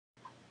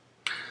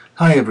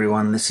Hi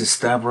everyone, this is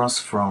Stavros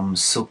from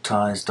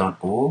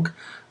silkties.org,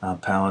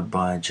 powered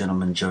by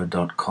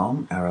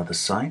gentlemanjoe.com, our other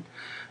site.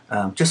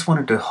 Just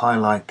wanted to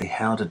highlight the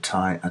how to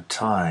tie a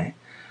tie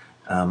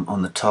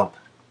on the top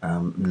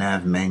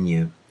nav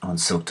menu on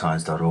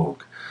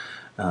silkties.org.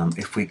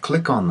 If we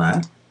click on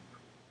that,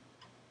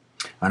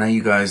 I know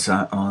you guys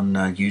are on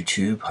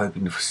YouTube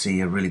hoping to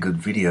see a really good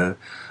video.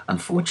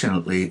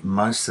 Unfortunately,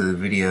 most of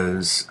the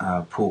videos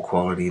are poor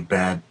quality,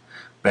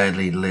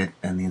 badly lit,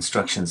 and the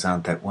instructions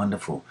aren't that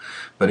wonderful.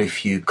 But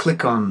if you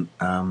click on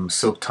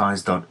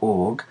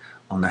silkties.org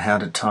on the how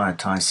to tie a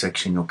tie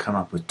section, you'll come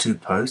up with two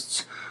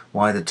posts.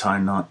 Why the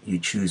tie knot you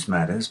choose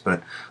matters,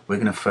 but we're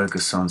going to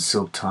focus on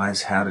Silk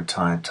Ties, how to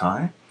tie a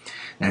tie.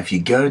 Now if you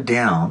go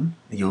down,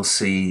 you'll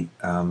see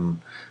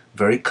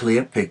very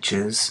clear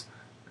pictures,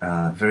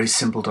 very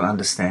simple to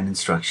understand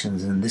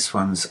instructions, and this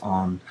one's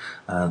on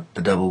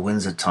the double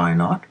Windsor tie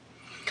knot.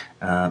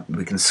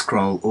 We can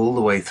scroll all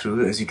the way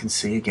through. As you can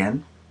see,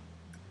 again,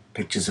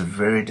 pictures are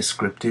very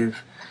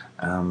descriptive.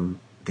 The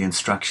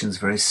instructions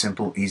very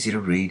simple, easy to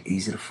read,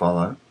 easy to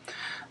follow.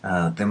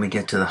 Then we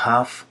get to the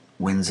Half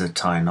Windsor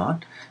Tie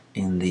Knot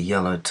in the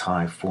yellow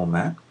tie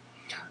format.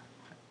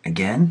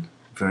 Again,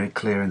 very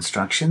clear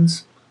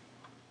instructions.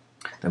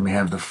 Then we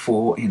have the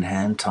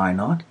 4-in-hand tie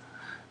knot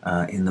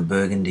in the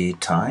burgundy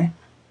tie.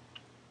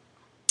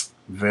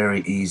 Very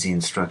easy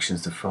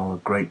instructions to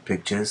follow, great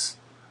pictures.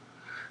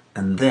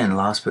 And then,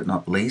 last but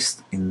not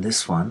least, in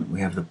this one, we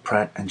have the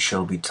Pratt and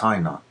Shelby tie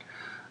knot.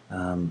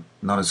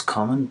 Not as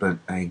common, but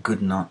a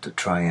good knot to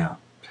try out.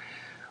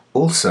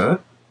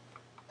 Also,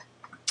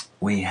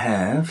 we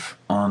have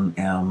on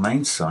our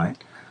main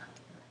site,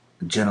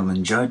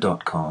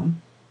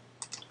 gentlemanjoe.com,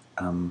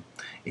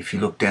 if you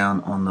look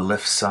down on the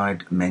left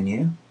side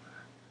menu,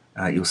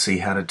 you'll see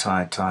how to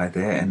tie a tie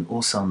there, and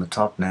also on the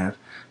top nav,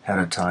 how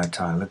to tie a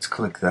tie. Let's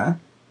click that.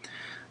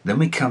 Then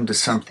we come to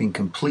something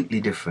completely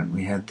different.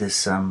 We had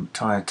this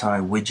tie a tie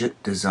widget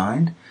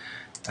designed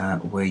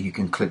where you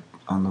can click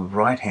on the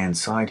right hand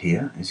side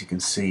here. As you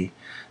can see,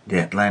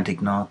 the Atlantic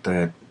knot,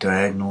 the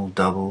diagonal,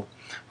 double,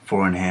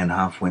 4-in-hand,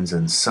 half Windsor,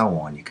 and so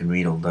on. You can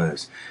read all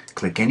those.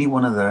 Click any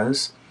one of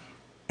those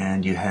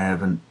and you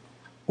have an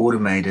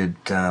automated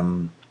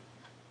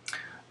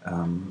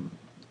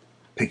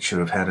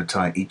picture of how to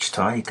tie each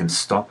tie. You can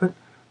stop it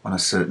on a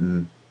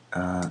certain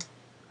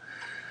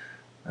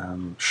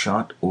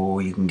shot,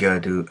 or you can go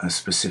to a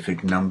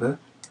specific number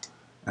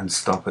and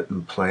stop it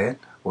and play it.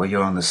 While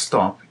you're on the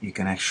stop, you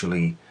can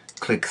actually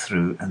click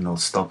through and they'll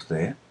stop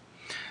there.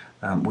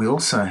 We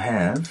also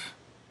have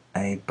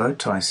a bow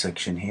tie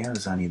section here.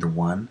 There's only the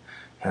one,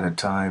 how to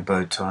tie a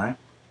bow tie.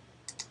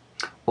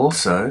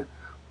 Also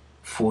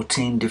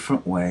 14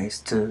 different ways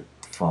to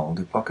fold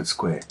a pocket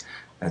square.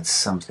 That's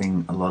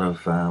something a lot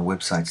of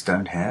websites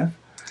don't have.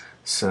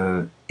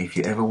 So if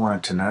you ever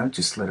wanted to know,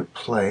 just let it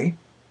play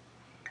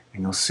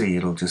and you'll see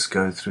it'll just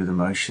go through the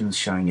motions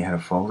showing you how to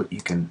fold it.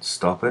 You can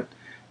stop it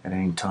at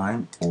any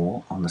time,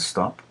 or on the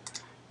stop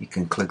you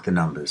can click the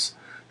numbers.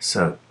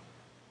 So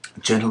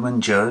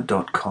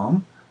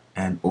gentlemanjoe.com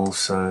and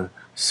also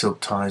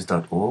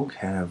silkties.org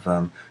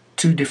have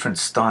two different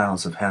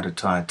styles of how to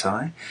tie a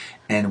tie,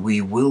 and we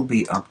will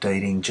be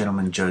updating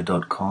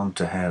gentlemanjoe.com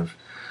to have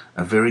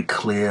a very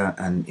clear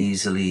and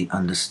easily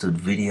understood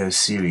video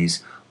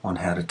series on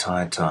how to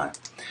tie a tie.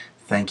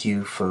 Thank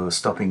you for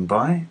stopping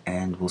by,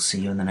 and we'll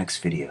see you in the next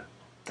video.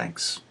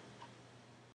 Thanks.